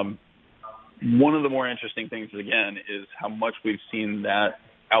 One of the more interesting things, again, is how much we've seen that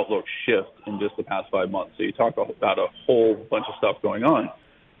outlook shift in just the past 5 months. So you talk about a whole bunch of stuff going on.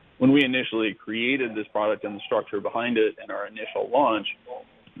 When we initially created this product and the structure behind it and our initial launch,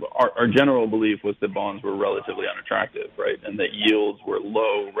 our general belief was that bonds were relatively unattractive, right? And that yields were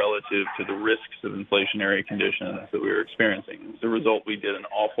low relative to the risks of inflationary conditions that we were experiencing. As a result, we did an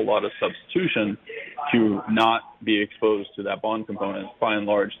awful lot of substitution to not be exposed to that bond component. By and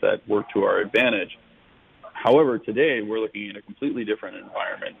large, that worked to our advantage. However, today we're looking at a completely different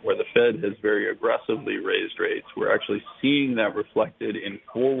environment where the Fed has very aggressively raised rates. We're actually seeing that reflected in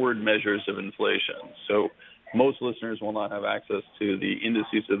forward measures of inflation. So most listeners will not have access to the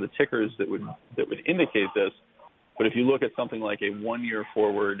indices of the tickers that would indicate this. But if you look at something like a 1-year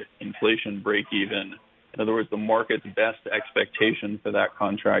forward inflation break even, in other words, the market's best expectation for that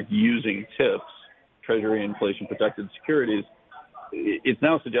contract using TIPS, Treasury Inflation Protected Securities, it's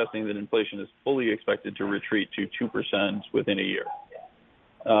now suggesting that inflation is fully expected to retreat to 2% within a year.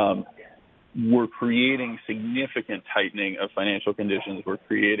 We're creating significant tightening of financial conditions. We're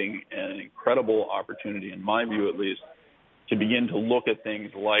creating an incredible opportunity, in my view at least, to begin to look at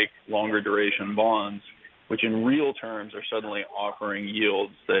things like longer duration bonds, which in real terms are suddenly offering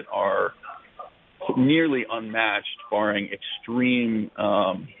yields that are nearly unmatched, barring extreme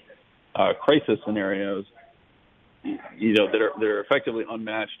crisis scenarios, that are effectively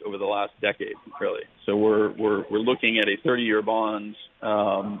unmatched over the last decade, really. So we're looking at a 30-year bond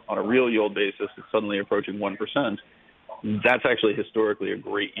on a real yield basis that's suddenly approaching 1%. That's actually historically a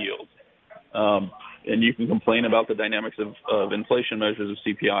great yield. And you can complain about the dynamics of inflation measures of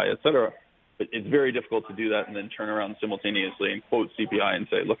CPI, et cetera, but it's very difficult to do that and then turn around simultaneously and quote CPI and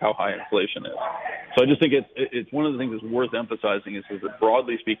say, look how high inflation is. So I just think it's one of the things that's worth emphasizing is that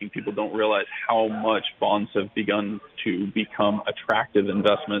broadly speaking, people don't realize how much bonds have begun to become attractive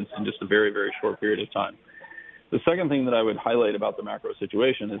investments in just a very, very short period of time. The second thing that I would highlight about the macro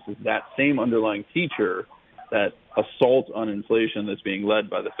situation is that same underlying feature, that assault on inflation that's being led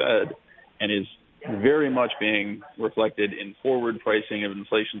by the Fed and is very much being reflected in forward pricing of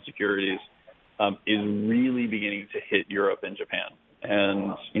inflation securities, is really beginning to hit Europe and Japan.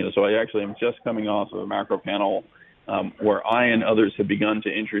 And, so I actually am just coming off of a macro panel where I and others have begun to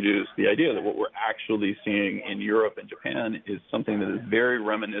introduce the idea that what we're actually seeing in Europe and Japan is something that is very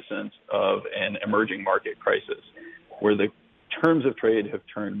reminiscent of an emerging market crisis, where the terms of trade have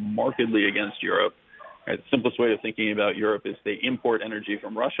turned markedly against Europe. Right? The simplest way of thinking about Europe is they import energy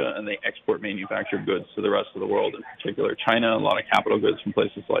from Russia and they export manufactured goods to the rest of the world, in particular China, a lot of capital goods from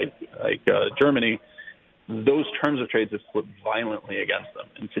places like Germany. Those terms of trade have flipped violently against them.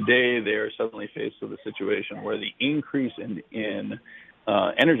 And today they are suddenly faced with a situation where the increase in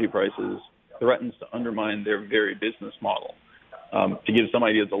energy prices threatens to undermine their very business model. To give some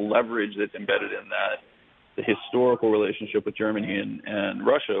idea of the leverage that's embedded in that, the historical relationship with Germany and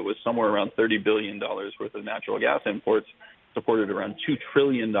Russia was somewhere around $30 billion worth of natural gas imports, supported around $2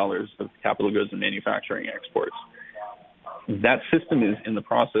 trillion of capital goods and manufacturing exports. That system is in the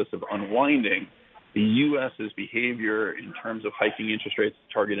process of unwinding. The U.S.'s behavior in terms of hiking interest rates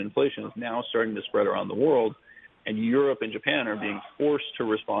to target inflation is now starting to spread around the world, and Europe and Japan are being forced to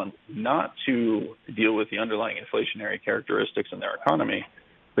respond not to deal with the underlying inflationary characteristics in their economy,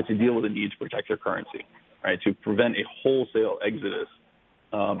 but to deal with the need to protect their currency, right? To prevent a wholesale exodus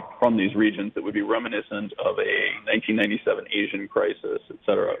from these regions that would be reminiscent of a 1997 Asian crisis, et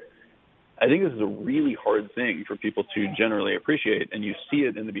cetera. I think this is a really hard thing for people to generally appreciate, and you see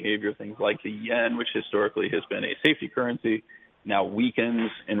it in the behavior of things like the yen, which historically has been a safety currency, now weakens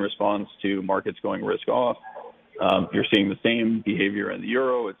in response to markets going risk off. You're seeing the same behavior in the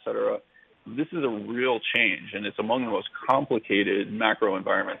euro, et cetera. This is a real change, and it's among the most complicated macro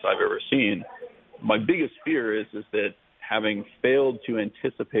environments I've ever seen. My biggest fear is that having failed to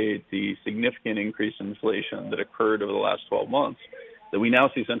anticipate the significant increase in inflation that occurred over the last 12 months, that we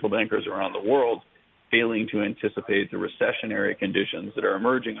now see central bankers around the world failing to anticipate the recessionary conditions that are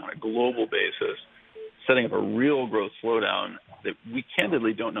emerging on a global basis, setting up a real growth slowdown that we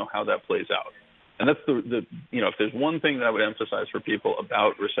candidly don't know how that plays out. And that's if there's one thing that I would emphasize for people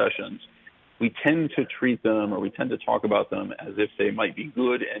about recessions, we tend to treat them, or we tend to talk about them as if they might be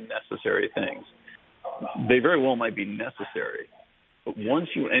good and necessary things. They very well might be necessary, but once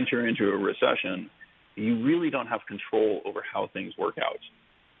you enter into a recession, you really don't have control over how things work out,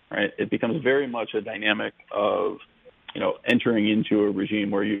 right? It becomes very much a dynamic of, entering into a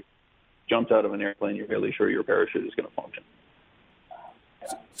regime where you jumped out of an airplane, you're fairly sure your parachute is going to function.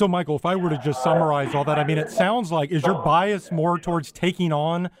 So, Michael, if I were to just summarize all that, it sounds like, is your bias more towards taking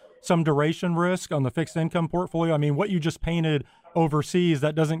on some duration risk on the fixed income portfolio? What you just painted overseas,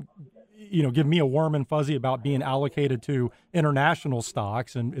 that doesn't give me a warm and fuzzy about being allocated to international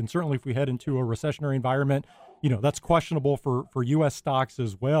stocks. And certainly if we head into a recessionary environment, that's questionable for U.S. stocks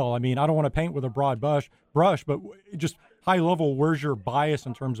as well. I don't want to paint with a broad brush, but just high level, where's your bias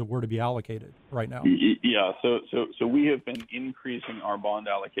in terms of where to be allocated right now? Yeah, so we have been increasing our bond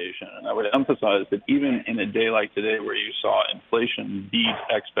allocation. And I would emphasize that even in a day like today where you saw inflation beat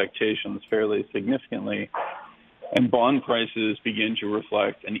expectations fairly significantly, and bond prices begin to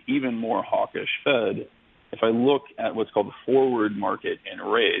reflect an even more hawkish Fed, if I look at what's called the forward market in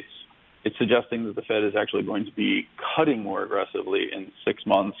rates, it's suggesting that the Fed is actually going to be cutting more aggressively in 6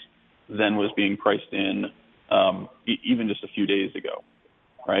 months than was being priced in even just a few days ago,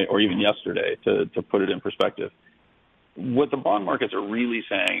 right? Or even yesterday, to put it in perspective. What the bond markets are really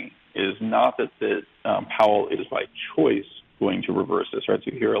saying is not that Powell is by choice going to reverse this, right?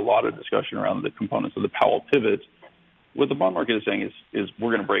 So you hear a lot of discussion around the components of the Powell pivot. What the bond market is saying is we're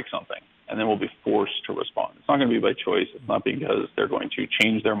going to break something, and then we'll be forced to respond. It's not going to be by choice. It's not because they're going to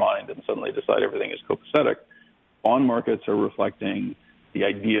change their mind and suddenly decide everything is copacetic. Bond markets are reflecting the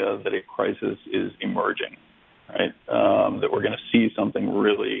idea that a crisis is emerging, right? That we're going to see something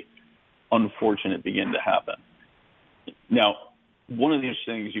really unfortunate begin to happen. Now, one of the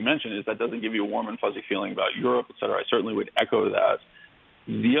interesting things you mentioned is that doesn't give you a warm and fuzzy feeling about Europe, et cetera. I certainly would echo that.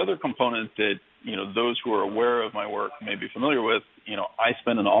 The other component that, those who are aware of my work may be familiar with, I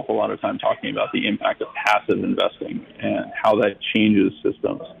spend an awful lot of time talking about the impact of passive investing and how that changes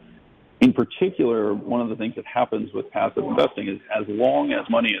systems. In particular, one of the things that happens with passive investing is as long as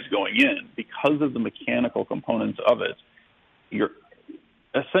money is going in, because of the mechanical components of it, you're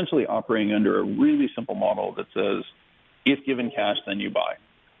essentially operating under a really simple model that says, if given cash, then you buy.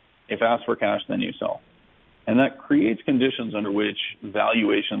 If asked for cash, then you sell. And that creates conditions under which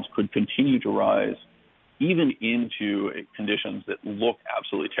valuations could continue to rise even into conditions that look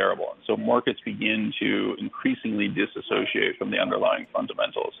absolutely terrible. And so markets begin to increasingly disassociate from the underlying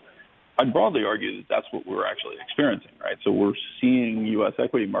fundamentals. I'd broadly argue that that's what we're actually experiencing, right? So we're seeing U.S.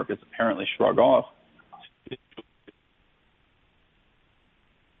 equity markets apparently shrug off.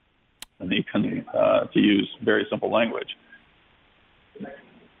 And they can, to use very simple language.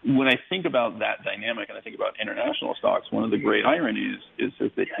 When I think about that dynamic and I think about international stocks, one of the great ironies is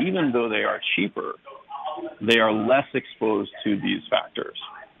that even though they are cheaper, they are less exposed to these factors,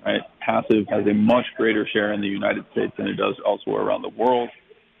 right? Passive has a much greater share in the United States than it does elsewhere around the world.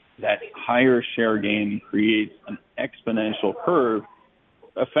 That higher share gain creates an exponential curve,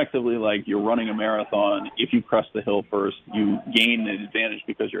 effectively like you're running a marathon. If you crest the hill first, you gain an advantage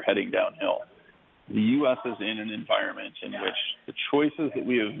because you're heading downhill. The U.S. is in an environment in which the choices that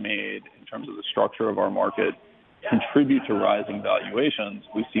we have made in terms of the structure of our market contribute to rising valuations.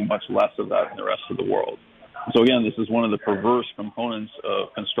 We see much less of that in the rest of the world. So again, this is one of the perverse components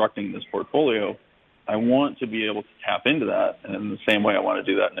of constructing this portfolio. I want to be able to tap into that, and in the same way, I want to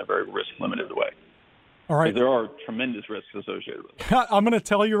do that in a very risk-limited way. All right. There are tremendous risks associated with it. I'm going to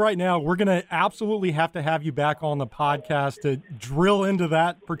tell you right now, we're going to absolutely have to have you back on the podcast to drill into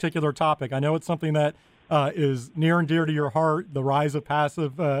that particular topic. I know it's something that is near and dear to your heart, the rise of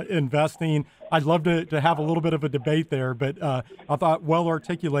passive investing. I'd love to have a little bit of a debate there, but I thought well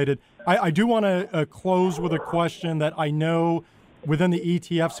articulated. I do want to close with a question that I know within the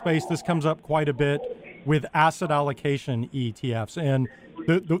ETF space, this comes up quite a bit. with asset allocation ETFs. And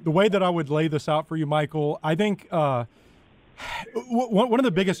the way that I would lay this out for you, Michael, I think one of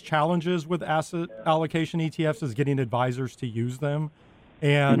the biggest challenges with asset allocation ETFs is getting advisors to use them.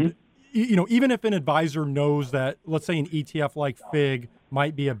 And even if an advisor knows that, let's say, an ETF like FIG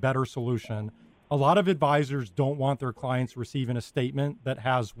might be a better solution, a lot of advisors don't want their clients receiving a statement that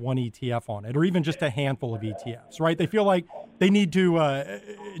has one ETF on it, or even just a handful of ETFs, right? They feel like they need to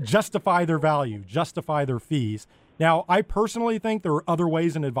justify their value, justify their fees. Now, I personally think there are other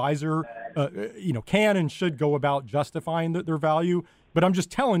ways an advisor, can and should go about justifying their value. But I'm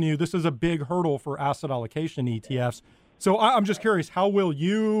just telling you, this is a big hurdle for asset allocation ETFs. So I'm just curious, how will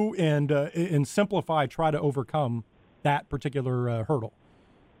you and Simplify try to overcome that particular hurdle?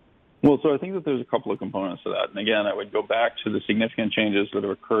 Well, so I think that there's a couple of components to that. And again, I would go back to the significant changes that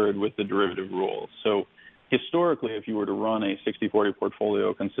have occurred with the derivative rules. So historically, if you were to run a 60-40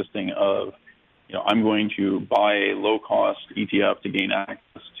 portfolio consisting of, I'm going to buy a low-cost ETF to gain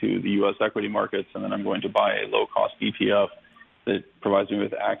access to the U.S. equity markets, and then I'm going to buy a low-cost ETF that provides me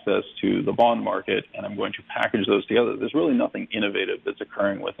with access to the bond market, and I'm going to package those together. There's really nothing innovative that's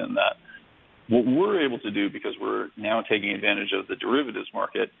occurring within that. What we're able to do, because we're now taking advantage of the derivatives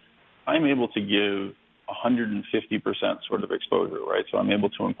market, I'm able to give 150% sort of exposure, right? So I'm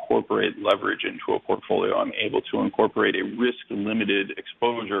able to incorporate leverage into a portfolio. I'm able to incorporate a risk-limited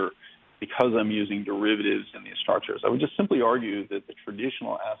exposure because I'm using derivatives in these structures. I would just simply argue that the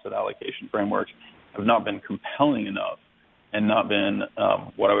traditional asset allocation frameworks have not been compelling enough and not been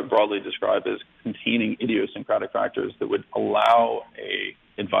what I would broadly describe as containing idiosyncratic factors that would allow a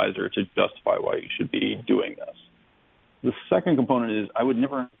advisor to justify why you should be doing this. The second component is I would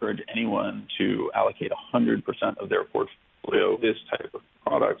never encourage anyone to allocate 100% of their portfolio this type of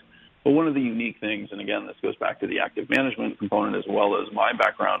product. But one of the unique things, and again, this goes back to the active management component as well as my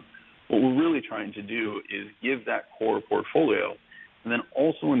background, what we're really trying to do is give that core portfolio and then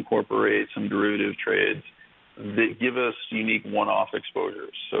also incorporate some derivative trades that give us unique one-off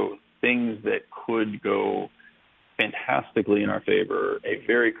exposures. So things that could go fantastically in our favor, a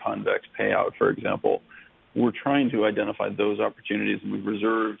very convex payout, for example. We're trying to identify those opportunities, and we've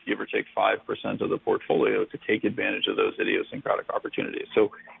reserved, give or take, 5% of the portfolio to take advantage of those idiosyncratic opportunities.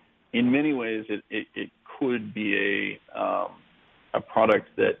 So in many ways, it could be a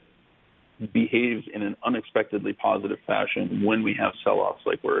product that behaves in an unexpectedly positive fashion when we have sell-offs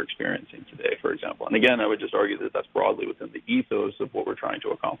like we're experiencing today, for example. And again, I would just argue that that's broadly within the ethos of what we're trying to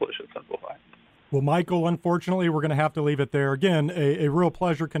accomplish at Simplify. Well, Michael, unfortunately, we're going to have to leave it there. Again, a real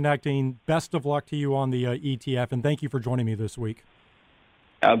pleasure connecting. Best of luck to you on the ETF, and thank you for joining me this week.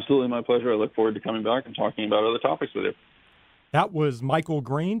 Absolutely my pleasure. I look forward to coming back and talking about other topics with you. That was Michael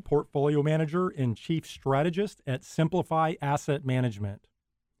Green, Portfolio Manager and Chief Strategist at Simplify Asset Management.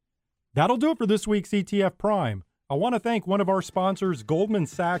 That'll do it for this week's ETF Prime. I want to thank one of our sponsors, Goldman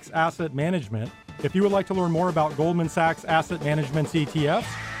Sachs Asset Management. If you would like to learn more about Goldman Sachs Asset Management's ETFs,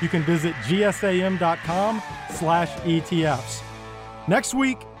 you can visit gsam.com/ETFs. Next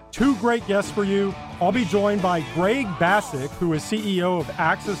week, two great guests for you. I'll be joined by Greg Bassick, who is CEO of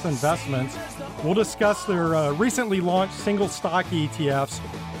Axis Investments. We'll discuss their recently launched single stock ETFs.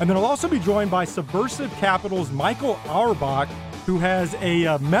 And then I'll also be joined by Subversive Capital's Michael Auerbach, who has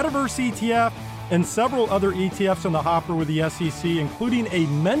a metaverse ETF and several other ETFs in the hopper with the SEC, including a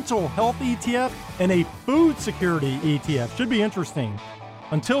mental health ETF and a food security ETF. Should be interesting.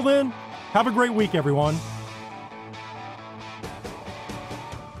 Until then, have a great week, everyone.